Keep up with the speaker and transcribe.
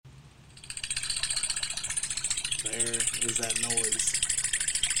there is that noise?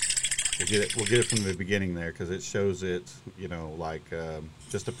 We'll get it from the beginning there because it shows it, like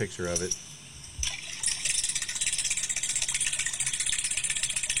just a picture of it.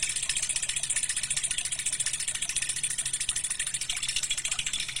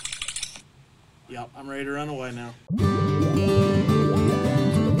 Yep, I'm ready to run away now.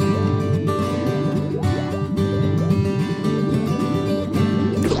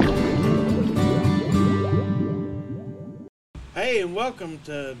 Hey, and welcome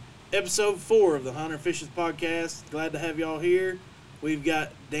to episode 4 of the Hunter Fishes Podcast. Glad to have y'all here. We've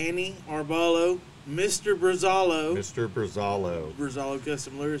got Danny Arballo, Mr. Brazalo. Mr. Brazalo. Brazalo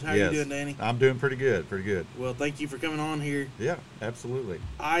Custom Lures. How you doing, Danny? I'm doing pretty good, Well, thank you for coming on here. Yeah, absolutely.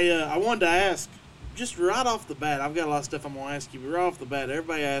 I wanted to ask, just right off the bat, I've got a lot of stuff I'm going to ask you, but right off the bat,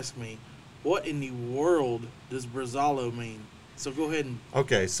 everybody asks me, what in the world does Brazalo mean? So go ahead and...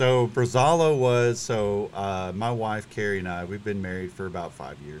 Okay, so Brazalo was, my wife, Carrie, and I, we've been married for about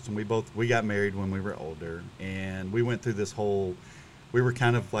 5 years, and we got married when we were older, and we went through this whole, we were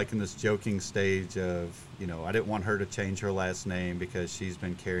kind of like in this joking stage of, I didn't want her to change her last name because she's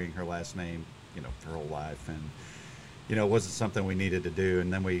been carrying her last name, her whole life, and, it wasn't something we needed to do,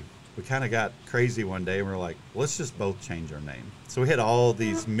 and then we kind of got crazy one day, and we were like, let's just both change our name. So we had all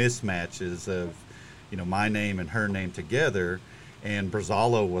these mismatches of, my name and her name together, and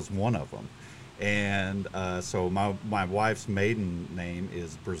Brazalo was one of them. And so my wife's maiden name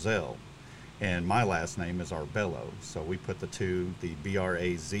is Brazil, and my last name is Arballo. So we put the two, the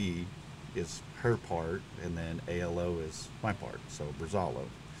B-R-A-Z is her part, and then A-L-O is my part, so Brazalo.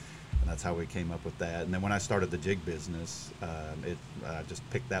 And that's how we came up with that. And then when I started the jig business, I just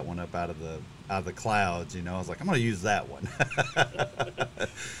picked that one up out of the clouds. I was like, I'm going to use that one.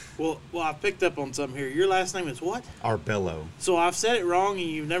 Well, I picked up on something here. Your last name is what? Arballo. So I've said it wrong, and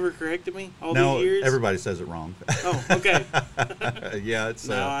you've never corrected me all these years? No, everybody says it wrong. Oh, okay. Yeah, it's.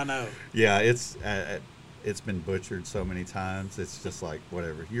 No, I know. Yeah, it's been butchered so many times. It's just like,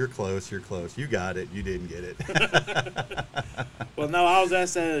 whatever. You're close. You got it. You didn't get it. Well, no, I was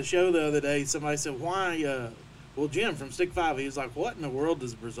asked at a show the other day. Somebody said, why, well, Jim from Stick 5, he was like, what in the world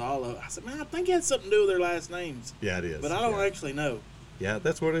does Brazalo? I said, man, I think it has something to do with their last names. Yeah, it is. But I don't actually know. Yeah,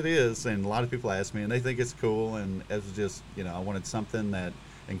 that's what it is. And a lot of people ask me, and they think it's cool. And it was just, I wanted something that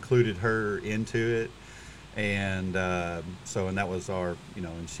included her into it. And and that was our,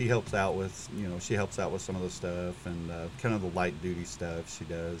 and she helps out with, some of the stuff and kind of the light duty stuff she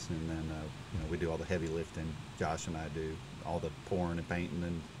does. And then, we do all the heavy lifting. Josh and I do all the pouring and painting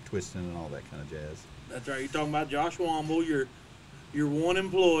and twisting and all that kind of jazz. That's right. You're talking about Josh Womble, your one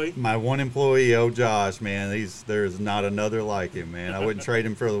employee. My one employee, Josh, man, there's not another like him, man. I wouldn't trade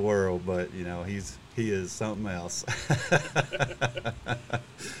him for the world, but, he is something else.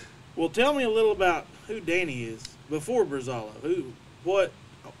 Well, tell me a little about who Danny is before Brazalo.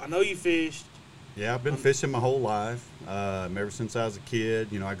 I know you fished. Yeah, I've been fishing my whole life, ever since I was a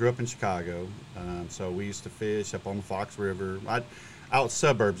kid. I grew up in Chicago, so we used to fish up on the Fox River, out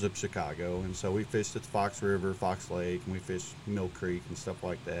suburbs of Chicago, and so we fished at the Fox River, Fox Lake, and we fished Mill Creek and stuff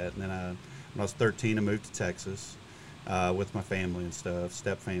like that. And then when I was 13, I moved to Texas with my family and stuff,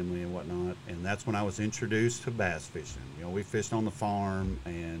 step family and whatnot, and that's when I was introduced to bass fishing. We fished on the farm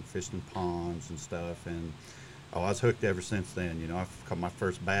and fished in ponds and stuff, and I was hooked ever since then. My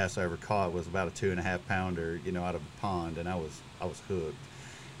first bass I ever caught was about a 2.5 pounder, out of a pond, and I was hooked.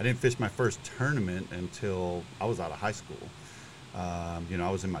 I didn't fish my first tournament until I was out of high school. I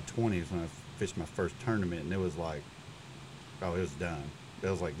was in my 20s when I fished my first tournament, and it was like, it was done. It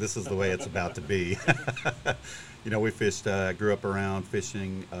was like, this is the way it's about to be. We fished, grew up around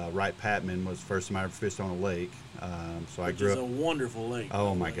fishing. Wright Patman was the first time I ever fished on a lake. I grew up. Which is a wonderful lake.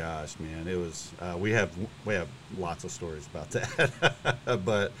 Oh my gosh, man! It was. We have lots of stories about that.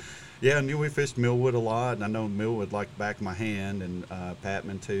 But yeah, I knew we fished Millwood a lot, and I know Millwood like the back of my hand, and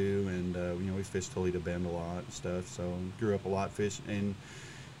Patman too, and we fished Toledo Bend a lot and stuff. So grew up a lot fishing, and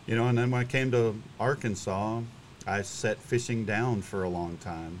and then when I came to Arkansas, I set fishing down for a long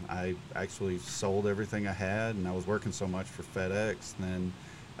time. I actually sold everything I had, and I was working so much for FedEx. And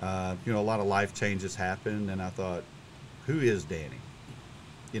then, a lot of life changes happened, and I thought, who is Danny?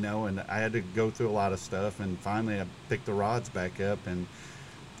 And I had to go through a lot of stuff, and finally I picked the rods back up, and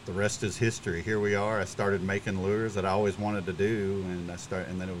the rest is history. Here we are. I started making lures that I always wanted to do, and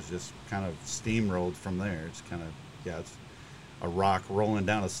then it was just kind of steamrolled from there. It's kind of, it's a rock rolling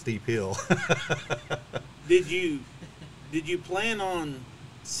down a steep hill. Did you plan on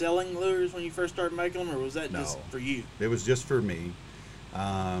selling lures when you first started making them, or was that just for you? It was just for me.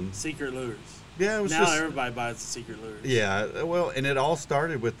 Secret lures. Yeah, it was now just everybody buys the secret lures. yeah. Well, and it all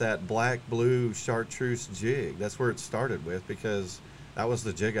started with that black blue chartreuse jig. That's where it started with because that was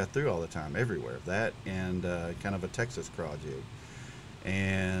the jig I threw all the time, everywhere. That and kind of a Texas craw jig.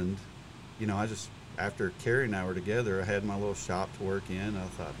 And I just after Carrie and I were together, I had my little shop to work in. I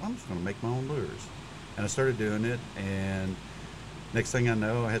thought, well, I'm just going to make my own lures, and I started doing it. And next thing I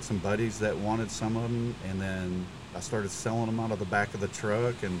know, I had some buddies that wanted some of them, and then I started selling them out of the back of the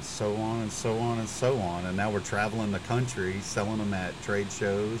truck, and so on and so on and so on. And now we're traveling the country, selling them at trade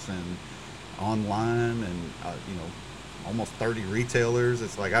shows and online, and almost 30 retailers.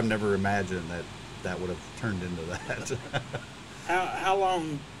 It's like I've never imagined that would have turned into that. How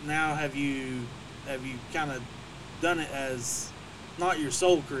long now have you kind of done it as not your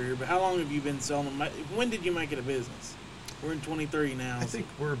sole career, but how long have you been selling them? When did you make it a business? We're in 23 now. I think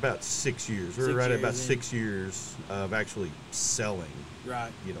we're about 6 years. We're right at about 6 years of actually selling.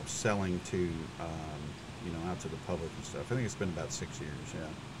 Right. Selling to, out to the public and stuff. I think it's been about 6 years,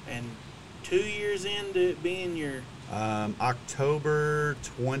 yeah. And 2 years into it being your... October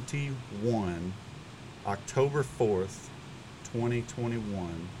 21, October 4th,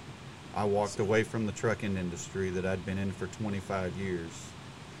 2021, I walked away from the trucking industry that I'd been in for 25 years.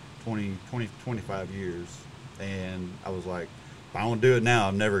 25 years. And I was like, if I don't do it now,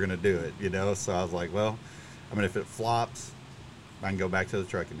 I'm never going to do it, So I was like, well, if it flops, I can go back to the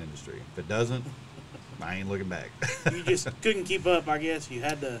trucking industry. If it doesn't, I ain't looking back. You just couldn't keep up, I guess. You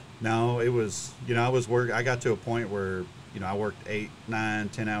had to... No, it was, I got to a point where, I worked 8, 9,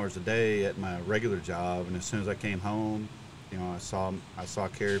 10 hours a day at my regular job. And as soon as I came home, I saw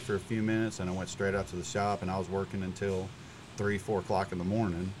Carrie for a few minutes, and I went straight out to the shop, and I was working until 3, 4 o'clock in the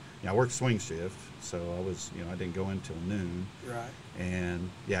morning. I worked swing shift, so I was, I didn't go in till noon. Right. And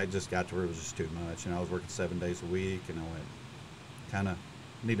I just got to where it was just too much. I was working 7 days a week, and I went, kind of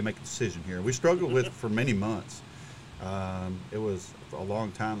need to make a decision here. We struggled with it for many months. It was a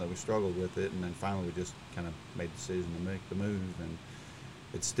long time that we struggled with it, and then finally we just kind of made the decision to make the move. And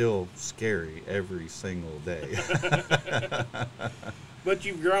it's still scary every single day. But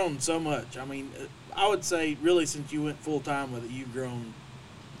you've grown so much. I would say really since you went full time with it, you've grown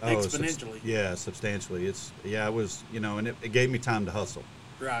exponentially. Substantially. It was, and it gave me time to hustle.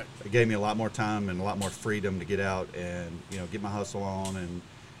 Right. It gave me a lot more time and a lot more freedom to get out and, get my hustle on and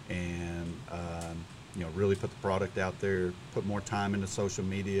really put the product out there, put more time into social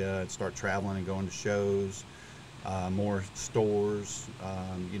media and start traveling and going to shows, more stores,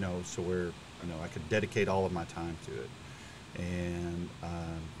 so where, I could dedicate all of my time to it. And,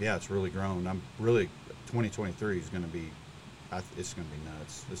 it's really grown. 2023 is going to be, it's going to be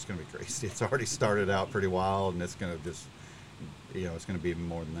nuts. It's going to be crazy. It's already started out pretty wild, and it's going to just, it's going to be even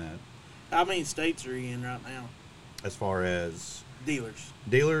more than that. How many states are you in right now? As far as dealers,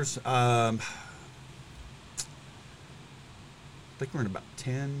 I think we're in about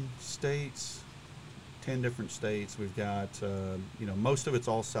 10 states, 10 different states. We've got, most of it's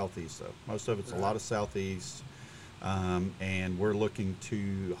all Southeast, though. Most of it's a lot of Southeast, and we're looking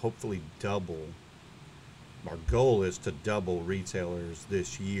to hopefully double. Our goal is to double retailers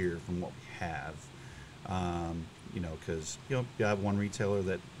this year from what we have. Because, you have one retailer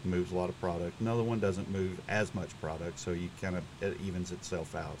that moves a lot of product. Another one doesn't move as much product, so it evens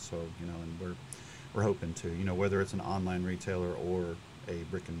itself out. So, and we're hoping to, whether it's an online retailer or a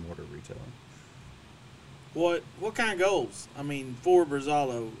brick and mortar retailer. What kind of goals? For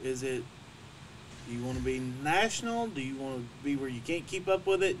Brazalo, is it, do you want to be national? Do you want to be where you can't keep up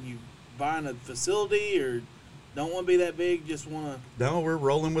with it and you buying a facility, or don't want to be that big, just want to... No, we're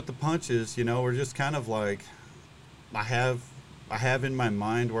rolling with the punches. We're just kind of like, I have in my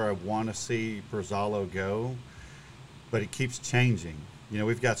mind where I want to see Brazalo go, but it keeps changing.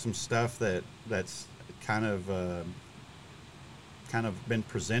 We've got some stuff that's kind of been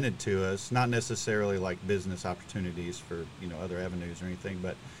presented to us, not necessarily like business opportunities for, other avenues or anything,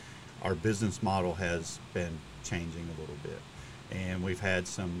 but our business model has been changing a little bit. And we've had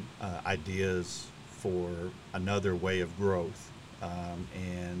some ideas for another way of growth,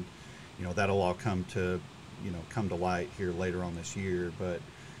 and that'll all come to light here later on this year. But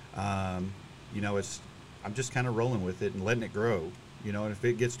I'm just kind of rolling with it and letting it grow. And if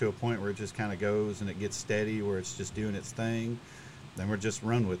it gets to a point where it just kind of goes and it gets steady, where it's just doing its thing, then we'll just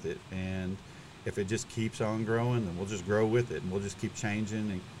run with it. And if it just keeps on growing, then we'll just grow with it, and we'll just keep changing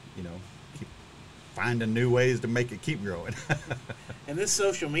and keep finding new ways to make it keep growing. And this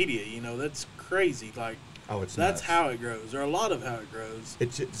social media, that's crazy. Like, it's that's nuts. how it grows, or a lot of how it grows.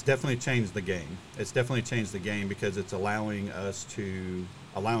 It's definitely changed the game. It's definitely changed the game because it's allowing us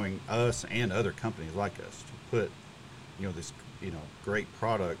and other companies like us to put, this great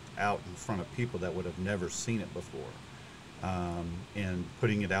product out in front of people that would have never seen it before, and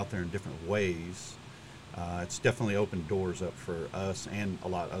putting it out there in different ways. It's definitely opened doors up for us and a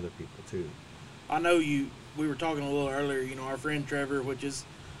lot of other people too. I know we were talking a little earlier, our friend Trevor, which is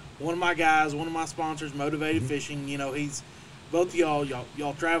one of my guys, one of my sponsors, Motivated Fishing. He's both of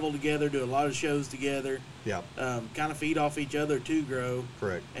y'all travel together, do a lot of shows together. Yeah. Kind of feed off each other to grow.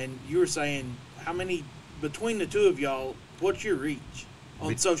 Correct. And you were saying, how many, between the two of y'all, what's your reach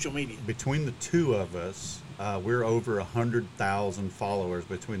on social media? Between the two of us, we're over 100,000 followers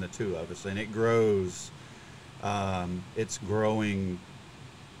between the two of us, and it grows. It's growing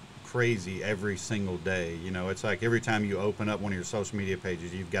crazy every single day. It's like every time you open up one of your social media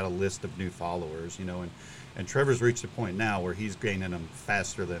pages, you've got a list of new followers. And Trevor's reached a point now where he's gaining them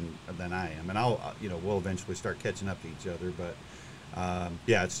faster than I am, and we'll eventually start catching up to each other. But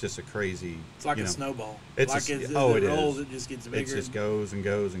yeah, it's just a crazy. It's like a snowball. It's like it rolls, is. it just gets bigger. It just goes and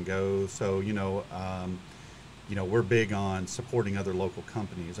goes and goes. So we're big on supporting other local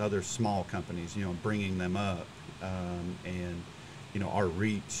companies, other small companies. Bringing them up, and our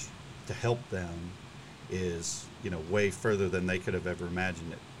reach to help them is way further than they could have ever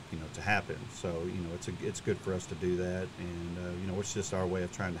imagined it to happen. So it's good for us to do that, and it's just our way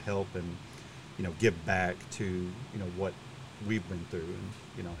of trying to help and give back to what we've been through,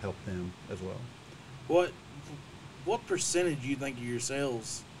 and help them as well. What percentage do you think of your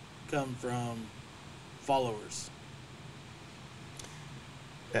sales come from followers?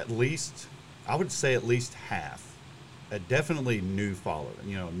 I would say at least half. Definitely new followers,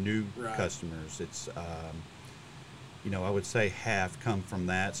 new Right. customers. It's I would say half come from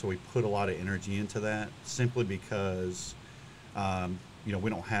that. So we put a lot of energy into that simply because we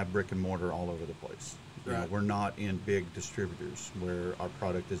don't have brick and mortar all over the place. Right. We're not in big distributors where our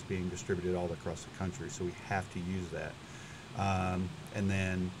product is being distributed all across the country, so we have to use that. And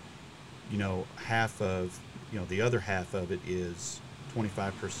then, half of, the other half of it is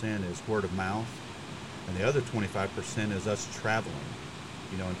 25% is word of mouth, and the other 25% is us traveling,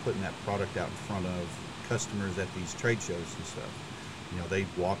 and putting that product out in front of customers at these trade shows and stuff. They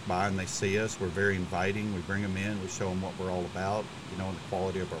walk by and they see us. We're very inviting. We bring them in. We show them what we're all about, and the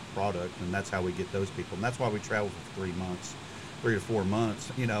quality of our product. And that's how we get those people. And that's why we travel for 3 to 4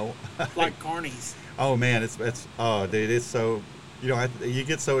 months, Like carnies. Oh, man, it's dude, it's so, you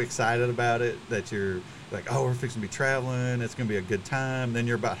get so excited about it that you're like, oh, we're fixing to be traveling. It's going to be a good time. Then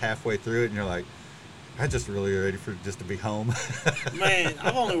you're about halfway through it and you're like, I'm just really ready for just to be home. Man,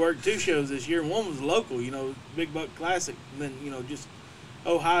 I've only worked 2 shows this year, and one was local, Big Buck Classic, and then, just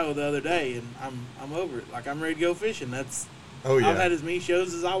Ohio the other day, and I'm over it. Like, I'm ready to go fishing. Oh, yeah. I've had as many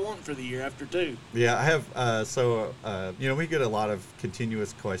shows as I want for the year after 2. Yeah, I have. We get a lot of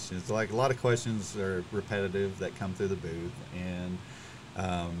continuous questions. Like, a lot of questions are repetitive that come through the booth, and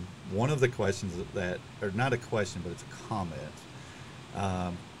one of the questions that, or not a question, but it's a comment.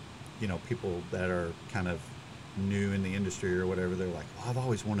 People that are kind of new in the industry or whatever, they're like, well, I've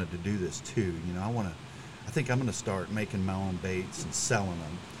always wanted to do this too. I think I'm going to start making my own baits and selling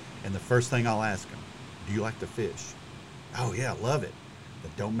them. And the first thing I'll ask them, do you like to fish? Oh, yeah, love it.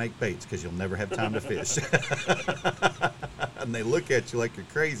 But don't make baits because you'll never have time to fish. And they look at you like you're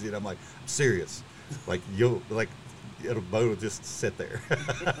crazy. And I'm like, I'm serious. It'll boat will just sit there.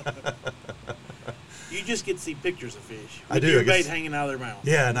 You just get to see pictures of fish. I do. Your bait hanging out of their mouth.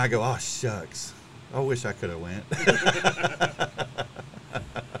 Yeah, and I go, oh, shucks. I wish I could have went.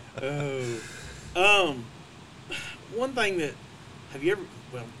 One thing that, have you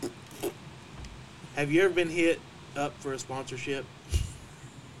ever been hit up for a sponsorship?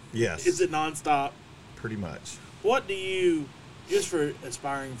 Yes. Is it nonstop? Pretty much. What do you, just for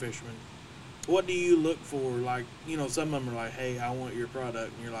aspiring fishermen, what do you look for? Like, some of them are like, hey, I want your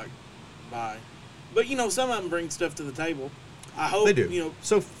product. And you're like, bye. But, some of them bring stuff to the table. I hope, they do.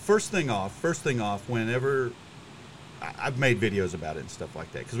 So first thing off, whenever I've made videos about it and stuff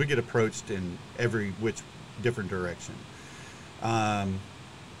like that, because we get approached in every which different direction.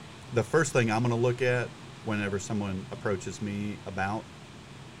 The first thing I'm going to look at whenever someone approaches me about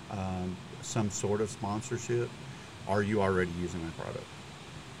some sort of sponsorship, are you already using my product?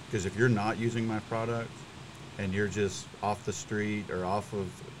 Because if you're not using my product and you're just off the street or off of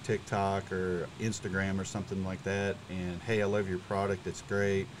TikTok or Instagram or something like that, and hey, I love your product, it's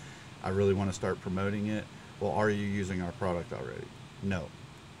great, I really want to start promoting it. Well, are you using our product already? No.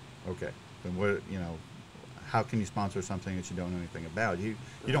 Okay. Then what, how can you sponsor something that you don't know anything about? You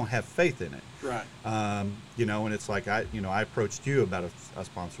don't have faith in it. Right. And it's like I approached you about a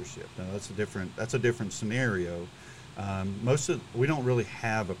sponsorship. Now that's a different scenario. We don't really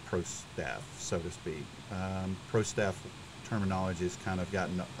have a pro staff, so to speak. Pro staff terminology has kind of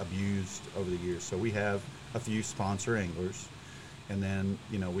gotten abused over the years. So we have a few sponsor anglers, and then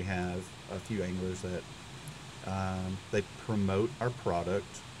we have a few anglers that they promote our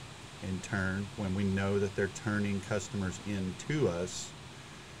product. In turn, when we know that they're turning customers into us,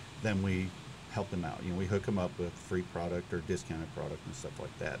 then we help them out. We hook them up with free product or discounted product and stuff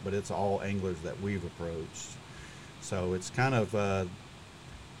like that. But it's all anglers that we've approached. So it's kind of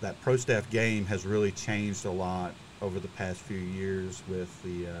that pro staff game has really changed a lot over the past few years with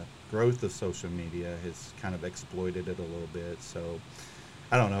the growth of social media. Has kind of exploited it a little bit. So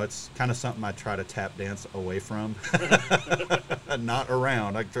I don't know. It's kind of something I try to tap dance away from. Not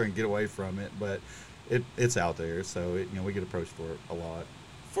around. I try and get away from it, but it's out there. So we get approached for it a lot.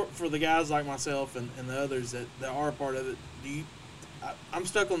 For the guys like myself and the others that are a part of it, I'm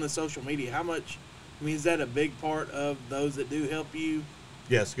stuck on the social media. How much? I mean, is that a big part of those that do help you?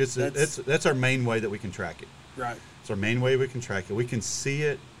 Yes, that's our main way that we can track it. Right. It's our main way we can track it. We can see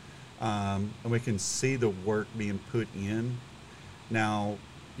it, and we can see the work being put in. Now,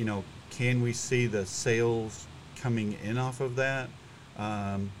 can we see the sales coming in off of that?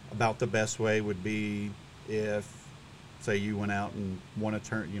 About the best way would be if, say, you went out and won a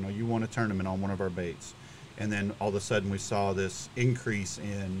tournament on one of our baits, and then all of a sudden we saw this increase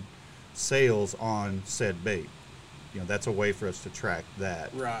in sales on said bait. That's a way for us to track that.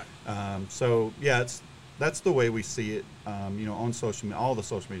 Right. So yeah, that's the way we see it. On social media, all the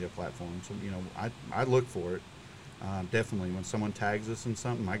social media platforms. I look for it. Definitely, when someone tags us in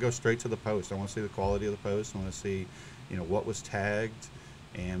something, I go straight to the post. I want to see the quality of the post. I want to see, what was tagged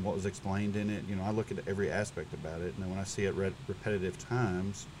and what was explained in it. I look at every aspect about it, and then when I see it repetitive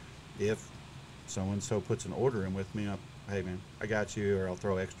times, if so-and-so puts an order in with me, hey man, I got you, or I'll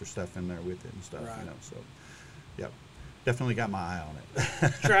throw extra stuff in there with it and stuff. Right. So, yep, definitely got my eye on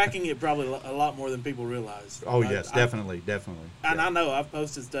it. Tracking it probably a lot more than people realize. Oh yes, definitely. And yeah. I know I've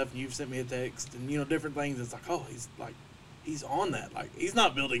posted stuff, and you've sent me a text, and different things. It's like, oh, he's on that. Like, he's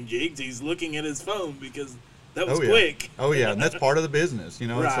not building jigs; he's looking at his phone because that was quick. Oh yeah, and that's part of the business.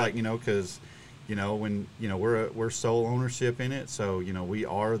 It's Right. like because when we're sole ownership in it, so we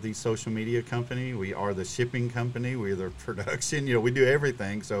are the social media company, we are the shipping company, we're the production. We do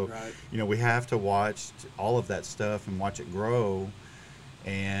everything. So Right. We have to watch all of that stuff and watch it grow,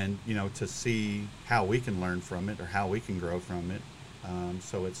 and to see how we can learn from it or how we can grow from it.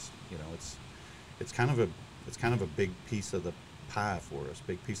 So it's kind of a big piece of the pie for us,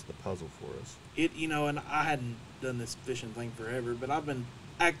 big piece of the puzzle for us. And I hadn't done this fishing thing forever, but I've been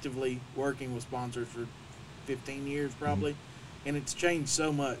actively working with sponsors for 15 years probably, and it's changed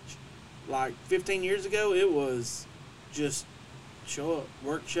so much. Like 15 years ago, it was just show up,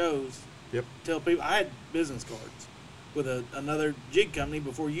 work shows, Yep. tell people. I had business cards with another jig company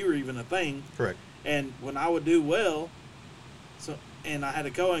before you were even a thing. Correct. And when I would do well, and I had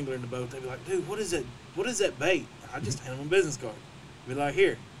a co-angler in the boat, they'd be like, dude, what is that bait? I just hand them a business card. Be like,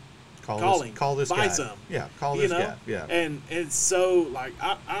 here, call this buy guy. some. Yeah, call this guy. Yeah. And it's so, like,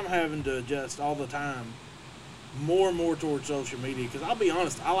 I'm having to adjust all the time more and more towards social media, because I'll be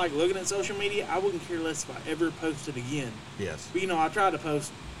honest, I like looking at social media. I wouldn't care less if I ever posted again. Yes. But, I try to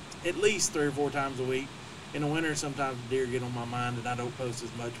post at least 3 or 4 times a week. In the winter, sometimes deer get on my mind and I don't post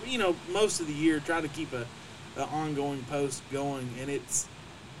as much. But, most of the year, try to keep an ongoing post going, and it's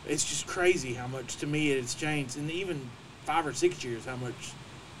just crazy how much, to me, it's changed. And even 5 or 6 years, how much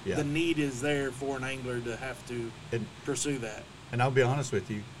the need is there for an angler to have to pursue that. And I'll be honest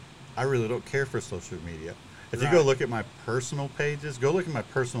with you, I really don't care for social media. If Right. you go look at my personal pages, go look at my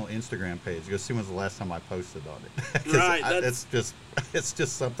personal Instagram page. Go see when's the last time I posted on it. 'Cause Right, it's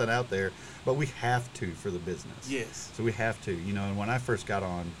just something out there. But we have to for the business. Yes. So we have to. And when I first got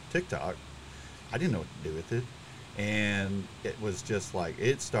on TikTok, I didn't know what to do with it. And it was just like,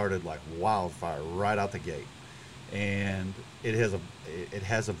 it started like wildfire right out the gate. And it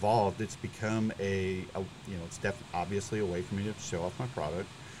has evolved. It's become it's definitely obviously a way for me to show off my product,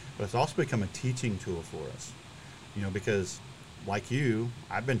 but it's also become a teaching tool for us. Because like you,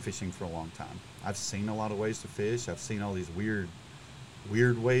 I've been fishing for a long time. I've seen a lot of ways to fish. I've seen all these weird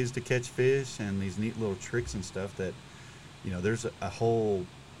ways to catch fish and these neat little tricks and stuff that, there's a whole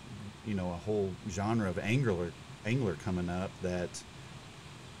genre of angler coming up that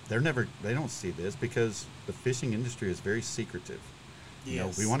they don't see this, because the fishing industry is very secretive.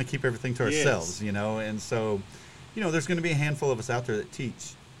 Yes. We want to keep everything to ourselves, and so, there's going to be a handful of us out there that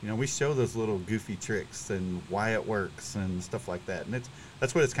teach. We show those little goofy tricks and why it works and stuff like that, and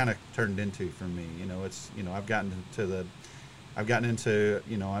that's what it's kind of turned into for me. I've gotten into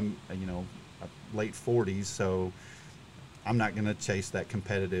I'm late 40s, so I'm not going to chase that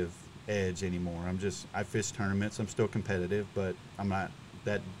competitive edge anymore. I fish tournaments. I'm still competitive, but I'm not.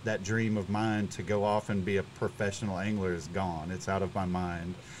 That dream of mine to go off and be a professional angler is gone. It's out of my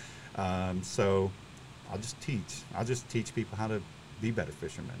mind. So I'll just teach people how to be better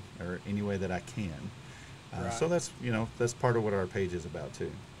fishermen, or any way that I can. Right. So that's part of what our page is about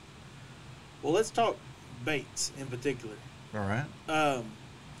too. Well, let's talk baits in particular. All right.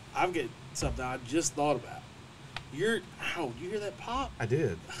 I've got something I just thought about. You hear that pop? I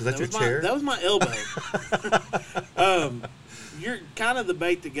did. Is that your chair? That was my elbow. You're kind of the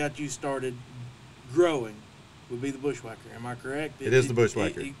bait that got you started growing would be the bushwhacker. Am I correct? It is the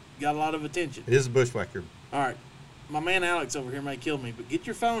bushwhacker. It got a lot of attention. It is the bushwhacker. All right. My man Alex over here may kill me, but get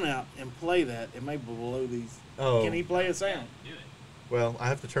your phone out and play that. It may blow these. Oh. Can he play a sound? Do it. Well, I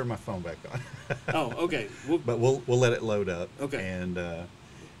have to turn my phone back on. Oh, okay. But we'll let it load up. Okay. And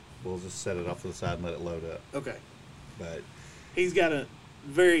we'll just set it off to the side and let it load up. Okay. But He's got a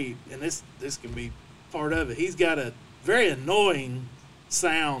very, and this can be part of it. He's got a very annoying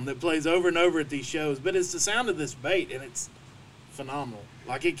sound that plays over and over at these shows, but it's the sound of this bait, and it's phenomenal.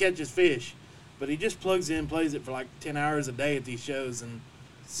 Like, it catches fish, but he just plugs in, plays it for like 10 hours a day at these shows, and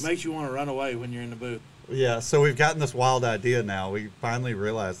makes you want to run away when you're in the booth. yeah, so we've gotten this wild idea now. We finally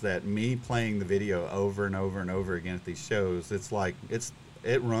realized that me playing the video over and over and over again at these shows,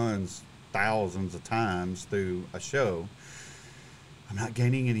 it runs thousands of times through a show. I'm not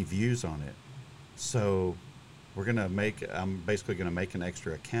gaining any views on it. So I'm basically going to make an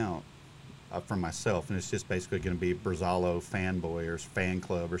extra account for myself, and it's just basically going to be Brazalo Fanboy or Fan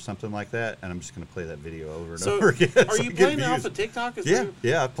Club or something like that, and I'm just going to play that video over and over again. Are you playing it off of TikTok?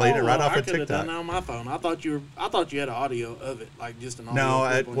 Yeah, I played it right off I of could have TikTok. done that on my phone. I thought you had audio of it, like just an audio. No,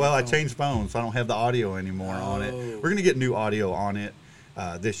 clip on your I phone. changed phones, so I don't have the audio anymore on it. Oh. We're going to get new audio on it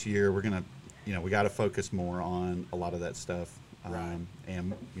this year. We're going to, we got to focus more on a lot of that stuff, Right.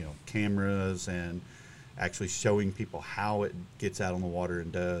 and cameras and actually showing people how it gets out on the water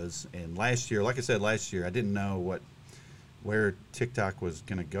and does. And last year, I didn't know where TikTok was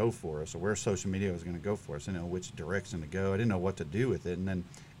going to go for us, or where social media was going to go for us. I didn't know which direction to go. I didn't know what to do with it. And then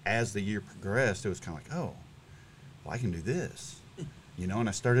as the year progressed, it was kind of like, oh, well, I can do this, and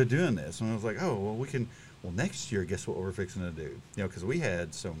I started doing this, and I was like, oh, well, next year, guess what we're fixing to do? Because we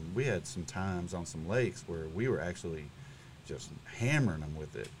had some times on some lakes where we were actually just hammering them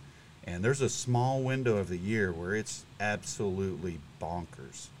with it. And there's a small window of the year where it's absolutely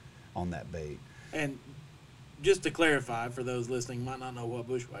bonkers on that bait. And just to clarify, for those listening might not know what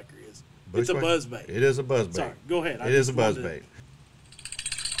bushwhacker is, it's a buzz bait. It is a buzz bait. Sorry, go ahead. It is a buzz bait.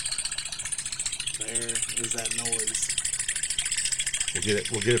 There is that noise.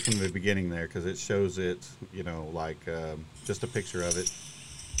 We'll get it from the beginning there, because it shows it, just a picture of it.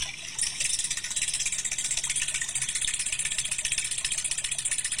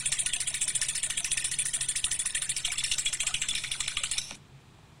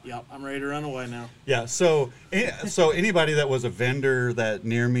 Yep, I'm ready to run away now. Yeah, so anybody that was a vendor that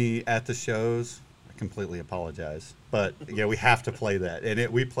near me at the shows, I completely apologize. But yeah, we have to play that.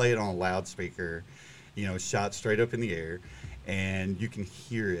 And we play it on a loudspeaker, shot straight up in the air, and you can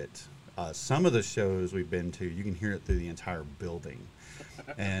hear it. Some of the shows we've been to, you can hear it through the entire building.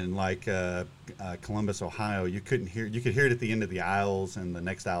 And like Columbus, Ohio, you could hear it at the end of the aisles and the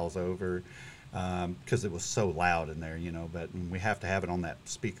next aisles over. Because it was so loud in there, but we have to have it on that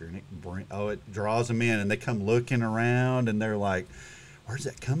speaker, and it draws them in, and they come looking around, and they're like, "Where's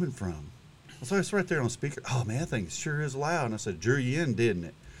that coming from?" So it's right there on the speaker. Oh man, that thing sure is loud. And I said, "Drew you in, didn't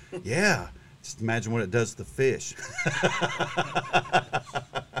it?" Yeah. Just imagine what it does to the fish.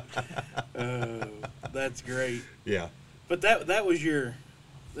 Oh, that's great. Yeah. But that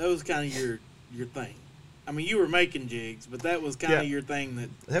was kind of your thing. I mean, you were making jigs, but that was kind of your thing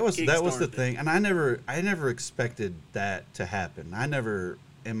that was the kickstarted thing, and I never expected that to happen. I never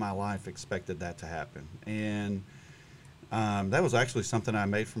in my life expected that to happen, and that was actually something I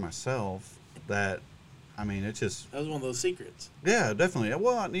made for myself. That it just that was one of those secrets. Yeah, definitely.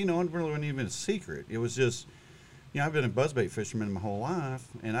 Well, it really wasn't even a secret. It was just I've been a buzzbait fisherman my whole life,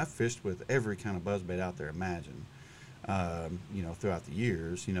 and I've fished with every kind of buzzbait out there. Imagine. Throughout the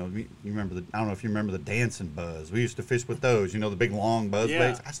years, you remember I don't know if you remember the dancing buzz. We used to fish with those, the big long buzz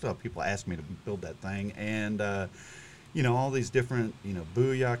baits. I still have people ask me to build that thing, and all these different,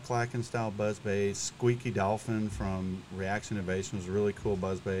 booyah clacking style buzz baits. Squeaky Dolphin from Reaction Innovation was a really cool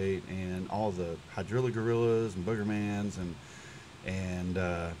buzz bait, and all the Hydrilla Gorillas and Boogermans and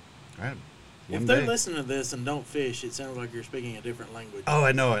If they're listening to this and don't fish, it sounds like you're speaking a different language. Oh,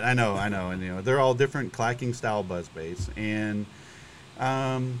 I know it. And they're all different clacking style buzz baits, and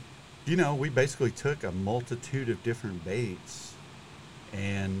we basically took a multitude of different baits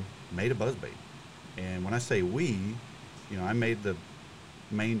and made a buzzbait. And when I say we, I made the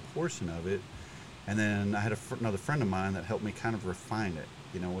main portion of it, and then I had another friend of mine that helped me kind of refine it,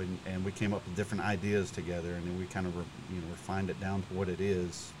 and we came up with different ideas together, and then we kind of refined it down to what it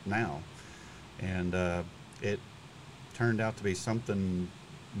is now, and it turned out to be something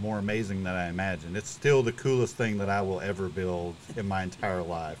more amazing than I imagined. It's still the coolest thing that I will ever build in my entire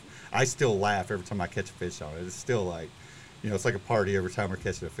life. I still laugh every time I catch a fish on it. It's still like, it's like a party every time we're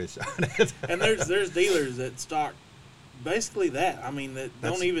catching a fish on it. And there's dealers that stock basically that. I mean, that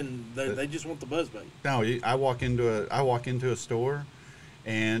don't even they just want the buzzbait. No, I walk into a store,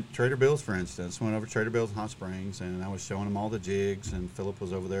 and Trader Bill's, for instance, went over to Trader Bill's in Hot Springs, and I was showing him all the jigs, and Philip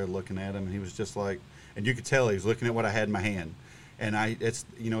was over there looking at them, and he was just like, and you could tell he was looking at what I had in my hand. And it's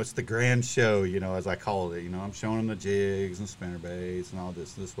the grand show, as I call it. I'm showing him the jigs and spinnerbaits and all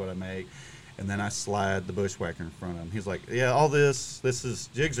this. This is what I make. And then I slide the bushwhacker in front of him. He's like, yeah, all this is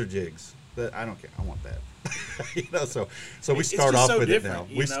jigs or jigs. I don't care. I want that. So we start off with it now.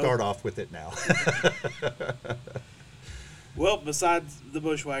 We start off with it now. Well, besides the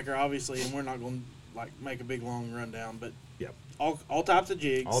bushwhacker, obviously, and we're not going to make a big long rundown, but yep. All types of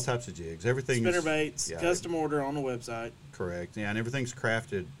jigs. All types of jigs. Everything. Spinnerbaits, custom order on the website. Correct. Yeah, and everything's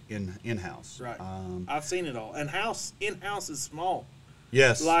crafted in-house. Right. I've seen it all. And in-house is small.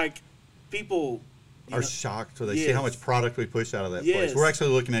 Yes. Like, people are shocked when they see how much product we push out of that place. We're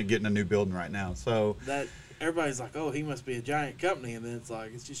actually looking at getting a new building right now. So that everybody's like, oh, he must be a giant company, and then it's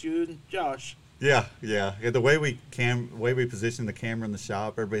like, it's just you and Josh. Yeah. The way we position the camera in the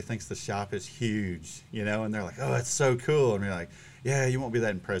shop, everybody thinks the shop is huge, and they're like, oh, it's so cool. And we're like, yeah, you won't be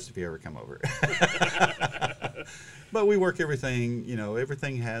that impressed if you ever come over. But we work everything,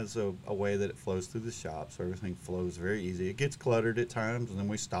 everything has a way that it flows through the shop, so everything flows very easy. It gets cluttered at times, and then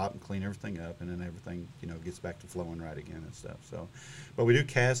we stop and clean everything up, and then everything, gets back to flowing right again and stuff. So, but we do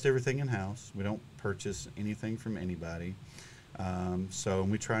cast everything in-house. We don't purchase anything from anybody. So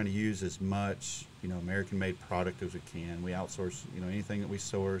we try to use as much, American-made product as we can. We outsource, anything that we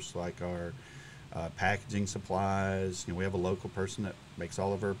source, like our packaging supplies. We have a local person that makes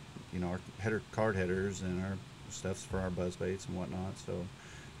all of our, our card headers and our stuffs for our buzzbaits and whatnot. So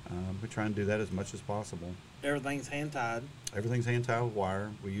we try and do that as much as possible. Everything's hand-tied. Everything's hand-tied with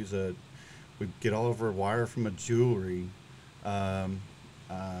wire. We get all of our wire from a jewelry, one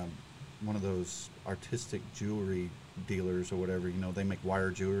of those artistic jewelry dealers or whatever. They make wire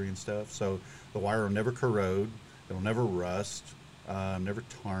jewelry and stuff. So the wire will never corrode. It'll never rust. Never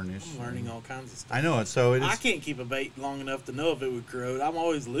tarnish. I'm learning all kinds of stuff. I know it. So I can't keep a bait long enough to know if it would corrode. I'm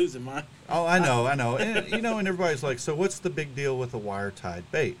always losing mine. Oh, I know. And and everybody's like, so what's the big deal with a wire tied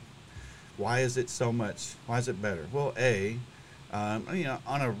bait? Why is it so much? Why is it better? Well,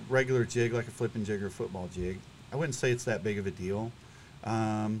 on a regular jig like a flipping jig or a football jig, I wouldn't say it's that big of a deal,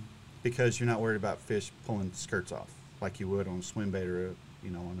 because you're not worried about fish pulling skirts off like you would on a swim bait or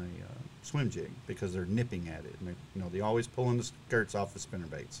on a swim jig, because they're nipping at it, and they always pulling the skirts off the spinner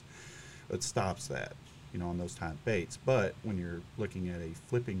baits. It stops that, on those type baits. But when you're looking at a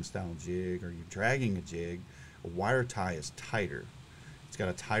flipping style jig, or you're dragging a jig, a wire tie is tighter. It's got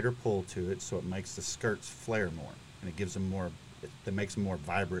a tighter pull to it, so it makes the skirts flare more, and it gives them more. It makes them more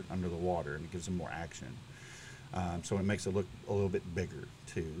vibrant under the water, and it gives them more action. So it makes it look a little bit bigger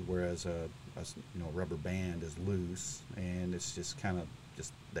too. Whereas a rubber band is loose, and it's just kind of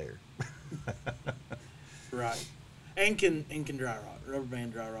just there. Right. And can dry rot. Rubber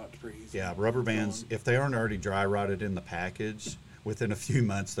band dry rot's pretty easy. Yeah, rubber bands, if they aren't already dry rotted in the package, within a few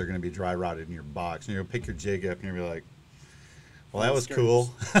months they're going to be dry rotted in your box. And you'll pick your jig up and you'll be like, well, that was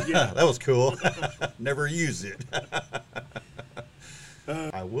cool. Yeah. That was cool. Never use it.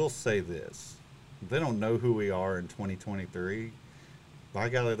 I will say this. They don't know who we are in 2023. By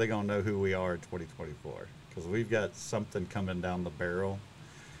golly, they're going to know who we are in 2024. Because we've got something coming down the barrel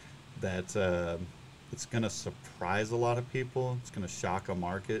that it's going to surprise a lot of people. It's going to shock a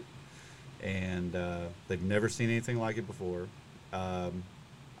market. And they've never seen anything like it before.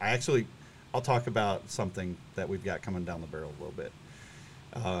 I'll talk about something that we've got coming down the barrel a little bit.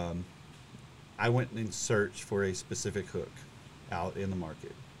 I went in search for a specific hook out in the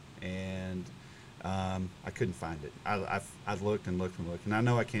market, and I couldn't find it. I've looked and looked and looked, and I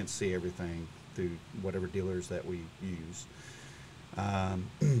know I can't see everything through whatever dealers that we use.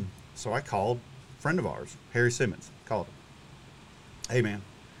 So I called a friend of ours, Harry Simmons, called him. Hey, man,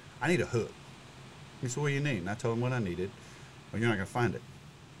 I need a hook. He said, what do you need? And I told him what I needed. Well, you're not going to find it.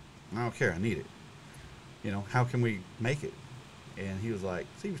 I don't care. I need it. How can we make it? And he was like,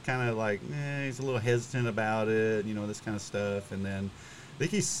 he was kind of like, he's a little hesitant about it, this kind of stuff. And then I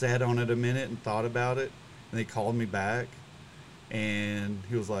think he sat on it a minute and thought about it. And he called me back. And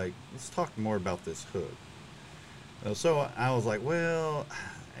he was like, let's talk more about this hook. So I was like, well,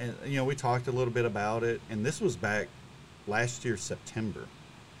 and we talked a little bit about it, and this was back last year, September.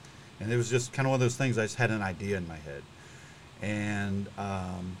 And it was just kind of one of those things, I just had an idea in my head. And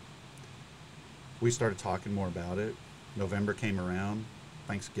we started talking more about it. November came around,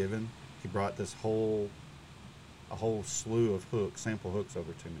 Thanksgiving. He brought a whole slew of hooks, sample hooks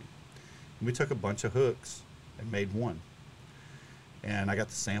over to me. And we took a bunch of hooks and made one. And I got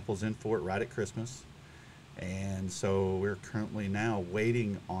the samples in for it right at Christmas. And so we're currently now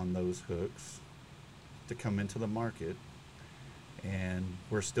waiting on those hooks to come into the market. And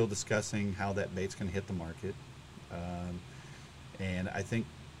we're still discussing how that bait's going to hit the market. And I think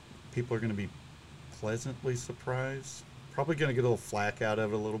people are going to be pleasantly surprised. Probably going to get a little flack out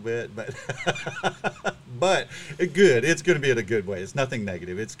of it a little bit, but but good. It's going to be in a good way. It's nothing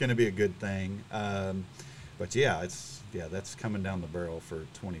negative. It's going to be a good thing. But that's coming down the barrel for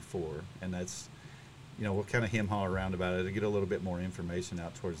 24, and that's we'll kind of hem-haw around about it to get a little bit more information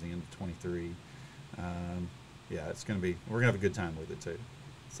out towards the end of 23. It's going to be. We're going to have a good time with it too.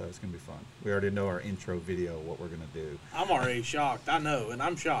 So it's going to be fun. We already know our intro video, what we're going to do. I'm already shocked. I know, and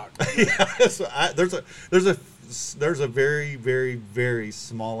I'm shocked. So there's a very, very, very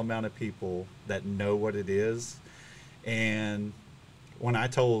small amount of people that know what it is. And when I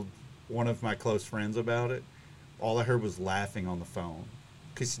told one of my close friends about it, all I heard was laughing on the phone.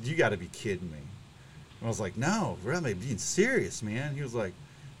 Because you got to be kidding me. And I was like, no, really, being serious, man. He was like,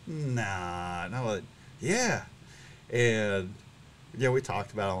 nah. And I was like, yeah. And we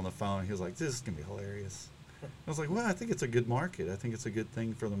talked about it on the phone. He was like, this is going to be hilarious. I was like, well, I think it's a good market. I think it's a good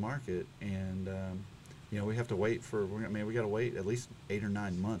thing for the market. And, we have to wait we got to wait at least 8 or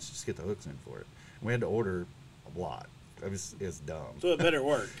 9 months just to get the hooks in for it. And we had to order a lot. It's dumb. So it better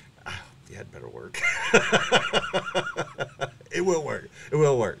work. Yeah, it better work. It will work. It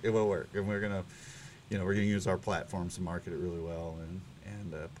will work. It will work. And we're going to, use our platforms to market it really well and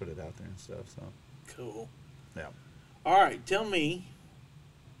put it out there and stuff. So cool. Yeah. All right, tell me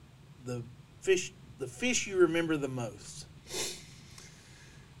the fish you remember the most.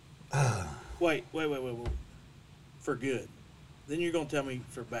 Wait. For good. Then you're going to tell me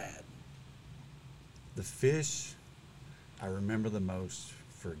for bad. The fish I remember the most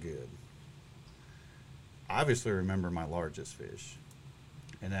for good. I obviously remember my largest fish.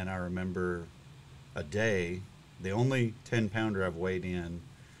 And then I remember a day, the only 10-pounder I've weighed in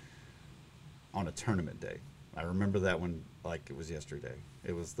on a tournament day. I remember that one like it was yesterday.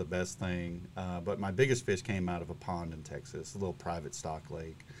 It was the best thing. But my biggest fish came out of a pond in Texas, a little private stock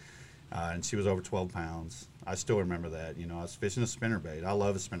lake. And she was over 12 pounds. I still remember that. I was fishing a spinnerbait. I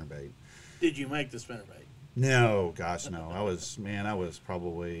love a spinnerbait. Did you make the spinnerbait? No, gosh, no. I was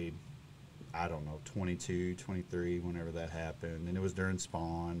probably, 22, 23 whenever that happened. And it was during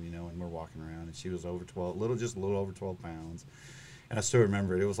spawn, and we're walking around. And she was over 12, just a little over 12 pounds. And I still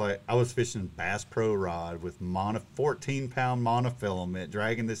remember it. It was like I was fishing Bass Pro rod with 14-pound monofilament,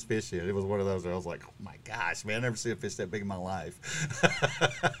 dragging this fish in. It was one of those where I was like, oh my gosh, man, I've never seen a fish that big in my life.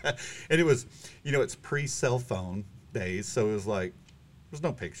 And it was, it's pre-cell phone days, so it was like, there's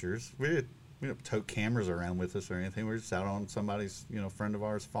no pictures. We didn't tote cameras around with us or anything. We were just out on somebody's, friend of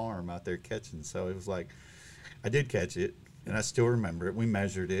ours farm out there catching. So it was like, I did catch it, and I still remember it. We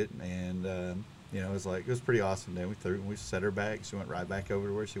measured it, and it was pretty awesome day. We set her back. She went right back over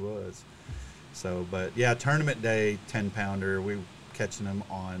to where she was. So, but yeah, tournament day, 10-pounder. We were catching them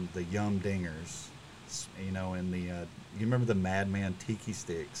on the Yum Dingers, and you remember the Madman Tiki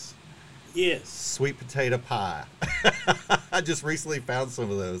Sticks? Yes. Sweet potato pie. I just recently found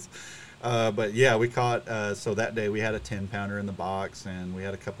some of those. But yeah, we caught, so that day we had a 10-pounder in the box, and we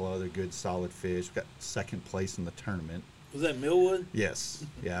had a couple other good solid fish. We got second place in the tournament. Was that Millwood? Yes.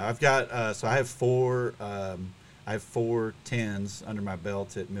 Yeah, I've got, so I have four 10s under my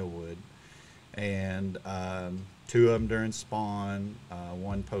belt at Millwood, and 2 of them during spawn,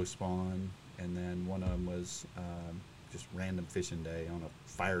 1 post-spawn, and then one of them was just random fishing day on a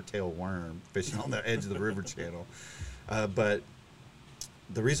firetail worm fishing on the edge of the river channel. But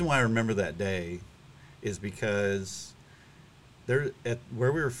the reason why I remember that day is because where we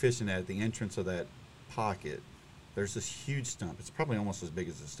were fishing at the entrance of that pocket, there's this huge stump. It's probably almost as big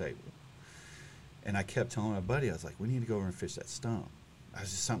as this table. And I kept telling my buddy, I was like, we need to go over and fish that stump.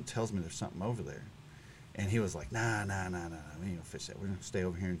 Something tells me there's something over there. And he was like, nah, we ain't gonna fish that. We're gonna stay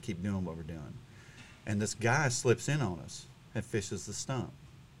over here and keep doing what we're doing. And this guy slips in on us and fishes the stump.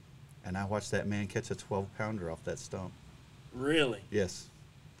 And I watched that man catch a 12-pounder off that stump. Really? Yes.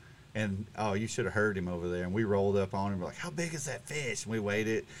 And, you should have heard him over there. And we rolled up on him. We're like, how big is that fish? And we weighed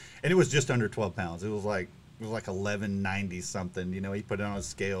it. And it was just under 12 pounds. It was like was like 1190 something. You know, he put it on his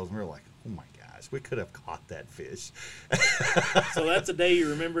scales, and we were like, oh my gosh, we could have caught that fish. So that's a day you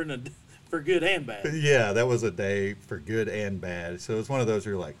remember for good and bad. Yeah, that was a day for good and bad. So it was one of those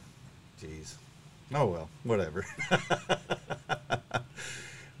where you're like, geez, oh well, whatever.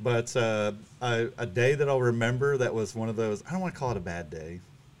 But a day that I'll remember that was one of those, I don't want to call it a bad day.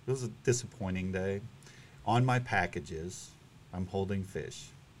 It was a disappointing day. On my packages, I'm holding fish.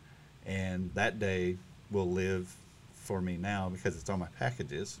 And that day will live for me now because it's on my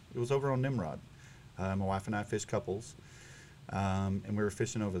packages. It was over on Nimrod. My wife and I fished couples. And we were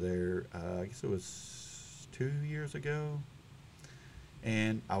fishing over there, I guess it was 2 years ago.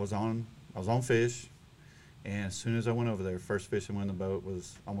 And I was on fish. And as soon as I went over there, first fish I went in the boat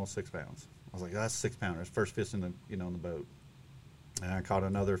was almost 6 pounds. I was like, that's 6 pounders. First fish in the in the boat. And I caught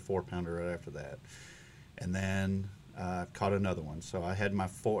another 4 pounder right after that. And then caught another one. So I had my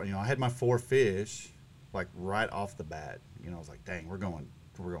four fish like right off the bat. I was like, dang, we're going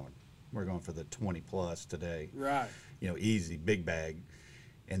for the 20 plus today. Right. Easy, big bag.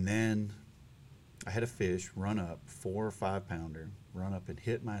 And then I had a fish run up, 4 or 5 pounder, run up and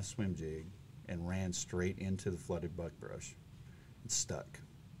hit my swim jig and ran straight into the flooded buckbrush and stuck.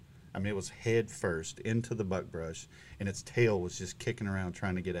 I mean, it was head first into the buckbrush, and its tail was just kicking around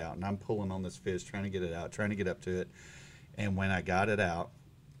trying to get out. And I'm pulling on this fish, trying to get it out, trying to get up to it. And when I got it out,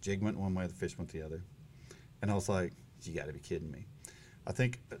 jig went one way, the fish went the other. And I was like, you got to be kidding me. I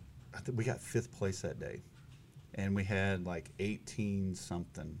think we got 5th place that day. And we had like 18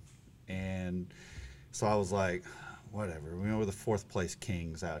 something. And so I was like, whatever. We're the 4th place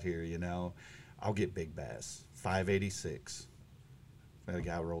kings out here, I'll get big bass. 586. That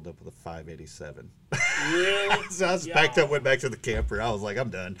guy rolled up with a 587. Really? So I was backed up, went back to the camper. I was like, I'm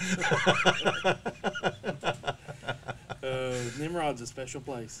done. Nimrod's a special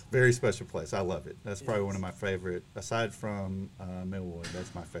place. Very special place. I love it. That's probably one of my favorite, aside from Millwood,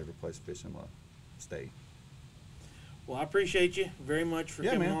 that's my favorite place to fish in the state. Well, I appreciate you very much for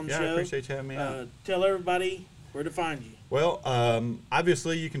coming on the show. I appreciate you having me on. Tell everybody where to find you. Well,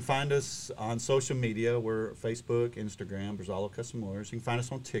 obviously you can find us on social media. We're Facebook, Instagram, Brazalo Custom Lures. You can find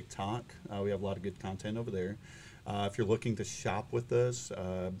us on TikTok. We have a lot of good content over there. If you're looking to shop with us,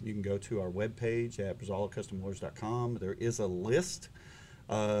 you can go to our webpage at BrazaloCustomLures.com. There is a list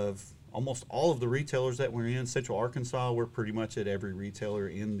of almost all of the retailers that we're in. Central Arkansas, we're pretty much at every retailer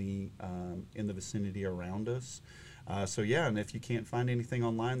in the vicinity around us. And if you can't find anything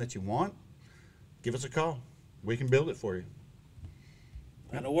online that you want, give us a call. We can build it for you.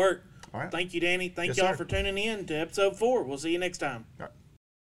 That'll work. All right. Thank you, Danny. Thank Yes, y'all sir. for tuning in to episode 4. We'll see you next time. All right.